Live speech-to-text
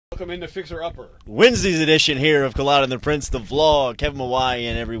Welcome into Fixer Upper. Wednesday's edition here of Culotta and the Prince, the vlog. Kevin Mawai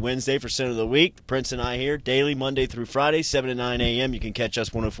in every Wednesday for Center of the Week. The Prince and I here daily, Monday through Friday, 7 to 9 a.m. You can catch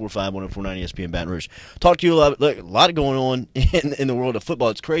us 104.5, 104.9 ESPN Baton Rouge. Talk to you a lot. Look, a lot going on in the world of football.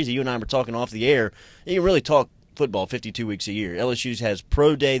 It's crazy. You and I were talking off the air. You can really talk football 52 weeks a year. LSU has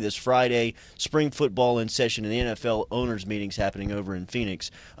Pro Day this Friday, spring football in session, and the NFL owners meetings happening over in Phoenix.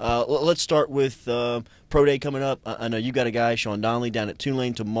 Let's start with Pro Day coming up. I know you got a guy, Sean Donnelly, down at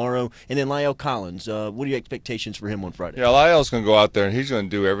Tulane tomorrow, and then Lyle Collins. What are your expectations for him on Friday? Yeah, Lyle's going to go out there, and he's going to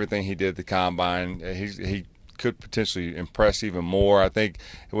do everything he did at the Combine. He could potentially impress even more. I think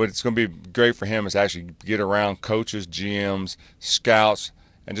what's going to be great for him is actually get around coaches, GMs, scouts,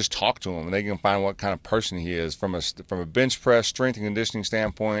 and just talk to him, and they can find what kind of person he is. From a bench press, strength and conditioning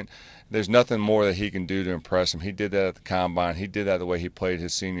standpoint, there's nothing more that he can do to impress him. He did that at the Combine. He did that the way he played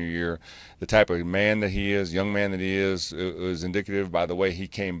his senior year. The type of man that he is, young man that he is, it was indicative by the way he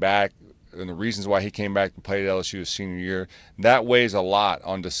came back and the reasons why he came back and played at LSU his senior year. That weighs a lot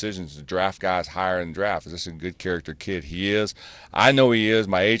on decisions to draft guys higher in the draft. Is this a good character kid? He is. I know he is.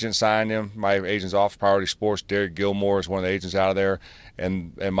 My agent signed him. My agent's office, Priority Sports, Derek Gilmore, is one of the agents out of there.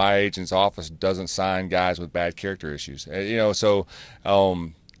 And my agent's office doesn't sign guys with bad character issues. So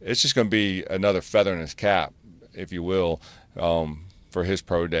it's just going to be another feather in his cap, if you will, for his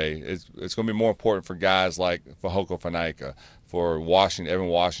pro day. It's going to be more important for guys like Fahoko Fanaika, for Evan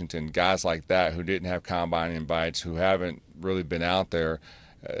Washington, guys like that who didn't have combine invites, who haven't really been out there.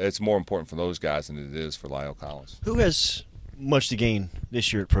 It's more important for those guys than it is for Lyle Collins. Who has much to gain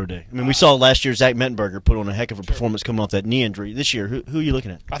this year at Pro Day? I mean, we saw last year Zach Mettenberger put on a heck of a performance coming off that knee injury. This year, who are you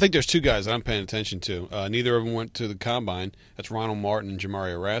looking at? I think there's two guys that I'm paying attention to. Neither of them went to the Combine. That's Ronald Martin and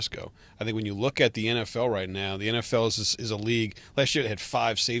Jamari Orasco. I think when you look at the NFL right now, the NFL is a league. Last year they had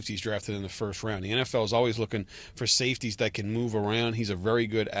 5 safeties drafted in the first round. The NFL is always looking for safeties that can move around. He's a very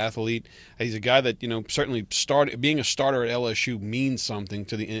good athlete. He's a guy that, certainly being a starter at LSU means something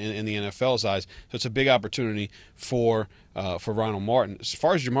to in the NFL's eyes. So it's a big opportunity for Ronald Martin. As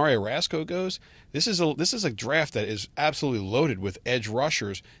far as Jamari Orasco goes, this is a draft that is absolutely loaded with edge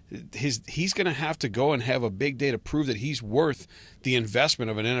rushers. He's going to have to go and have a big day to prove that he's worth the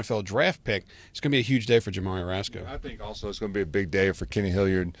investment of an NFL draft pick. It's going to be a huge day for Jamari Orasco. I think also it's going to be a big day for Kenny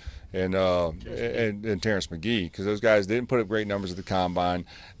Hilliard and Terrence McGee, because those guys didn't put up great numbers at the Combine.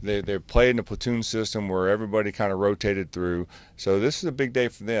 They played in a platoon system where everybody kind of rotated through. So this is a big day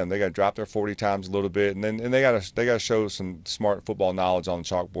for them. They got to drop their 40 times a little bit, and they got to show some smart football knowledge on the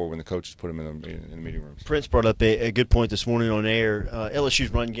chalkboard when the coaches put them in the meeting rooms. Prince brought up a good point this morning on air. LSU's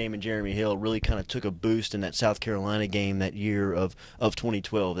run game and Jeremy Hill really kind of took a boost in that South Carolina game that year of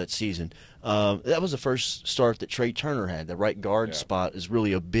 2012, that season. That was the first start that Trey Turner had. The right guard spot is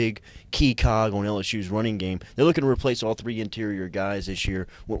really a big key cog on LSU's running game. They're looking to replace all 3 interior guys this year.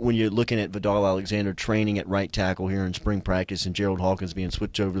 When you're looking at Vidal Alexander training at right tackle here in spring practice and Gerald Hawkins being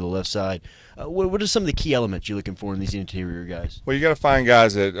switched over to the left side, what are some of the key elements you're looking for in these interior guys? Well, you got to find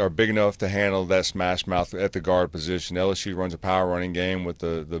guys that are big enough to handle that smash mouth at the guard position. LSU runs a power running game with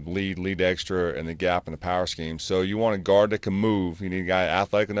the lead extra, and the gap in the power scheme. So you want a guard that can move. You need a guy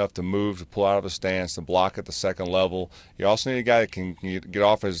athletic enough to move, to pull out of a stance, to block at the second level. You also need a guy that can get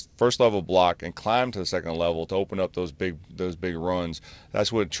off his first level block and climb to the second level to open up those big runs.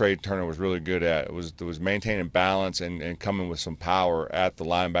 That's what Trey Turner was really good at. It was maintaining balance and coming with some power at the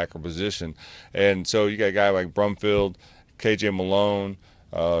linebacker position. And so you got a guy like Brumfield, KJ Malone,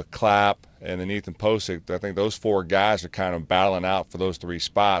 Clapp, and then Ethan Posick. I think those 4 guys are kind of battling out for those 3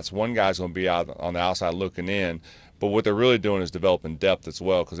 spots. One guy's going to be out on the outside looking in. But what they're really doing is developing depth as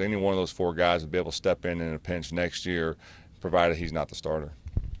well, because any one of those 4 guys will be able to step in a pinch next year, provided he's not the starter.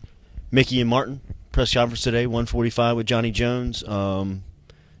 Mickey and Martin, press conference today, 1:45 with Johnny Jones.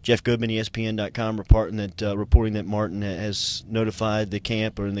 Jeff Goodman, ESPN.com, reporting that Martin has notified the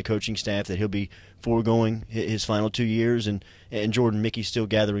camp or in the coaching staff that he'll be foregoing his final 2 years, and Jordan Mickey's still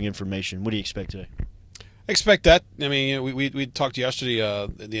gathering information. What do you expect today? Expect that. I mean, we talked yesterday.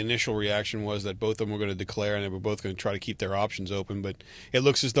 The initial reaction was that both of them were going to declare, and they were both going to try to keep their options open. But it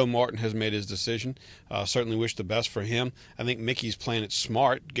looks as though Martin has made his decision. Certainly wish the best for him. I think Mickey's playing it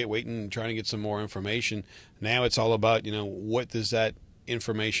smart, waiting and trying to get some more information. Now it's all about, what does that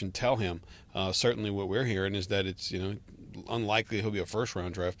information tell him? Certainly what we're hearing is that it's, unlikely he'll be a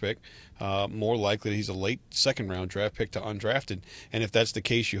first-round draft pick. More likely he's a late second-round draft pick to undrafted. And if that's the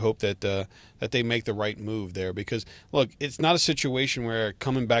case, you hope that that they make the right move there. Because, look, it's not a situation where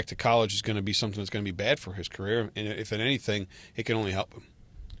coming back to college is going to be something that's going to be bad for his career. And if anything, it can only help him.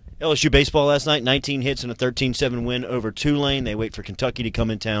 LSU baseball last night, 19 hits and a 13-7 win over Tulane. They wait for Kentucky to come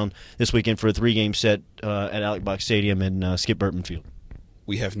in town this weekend for a 3-game set at Alex Box Stadium in Skip Burtman Field.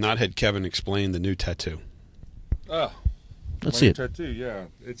 we have not had Kevin explain the new tattoo. Oh, Let's see it. Tattoo, yeah.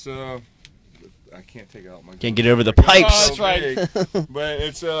 It's I can't take it out. Can't get over the pipes. Oh, that's right. But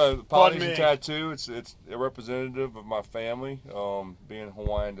it's a Polynesian tattoo. It's a representative of my family, being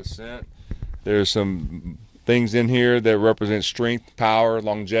Hawaiian descent. There's some things in here that represent strength, power,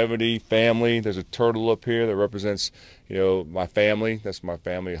 longevity, family. There's a turtle up here that represents, my family. That's my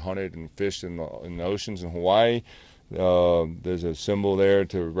family hunted and fished in the oceans in Hawaii. There's a symbol there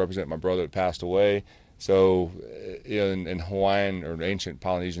to represent my brother that passed away. So, in Hawaiian or ancient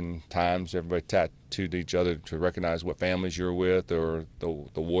Polynesian times, everybody tattooed each other to recognize what families you're with or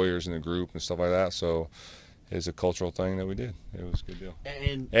the warriors in the group and stuff like that. So, it's a cultural thing that we did. It was a good deal.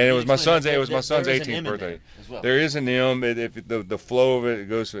 And it was my son's 18th birthday. Well. There is an M. If the flow of it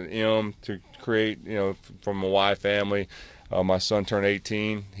goes to an M to create, from a Y family. My son turned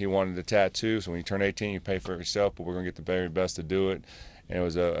 18. He wanted a tattoo. So when you turn 18, you pay for it yourself. But we're going to get the very best to do it. And it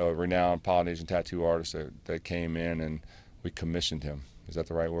was a renowned Polynesian tattoo artist that came in, and we commissioned him. Is that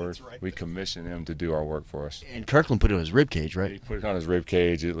the right word? That's right. We commissioned him to do our work for us. And Kirkland put it on his rib cage, right? He put it on his rib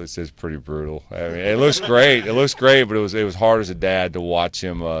cage. It's pretty brutal. I mean, it looks great. It looks great, but it was hard as a dad to watch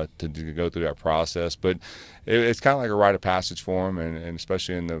him to go through that process. But it's kind of like a rite of passage for him, and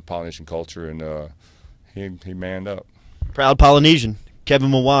especially in the Polynesian culture. And he manned up. Proud Polynesian.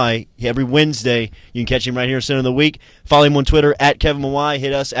 Kevin Mawai, every Wednesday. You can catch him right here Center of the Week. Follow him on Twitter at Kevin Mawai.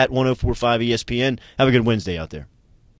 Hit us at 1045 ESPN. Have a good Wednesday out there.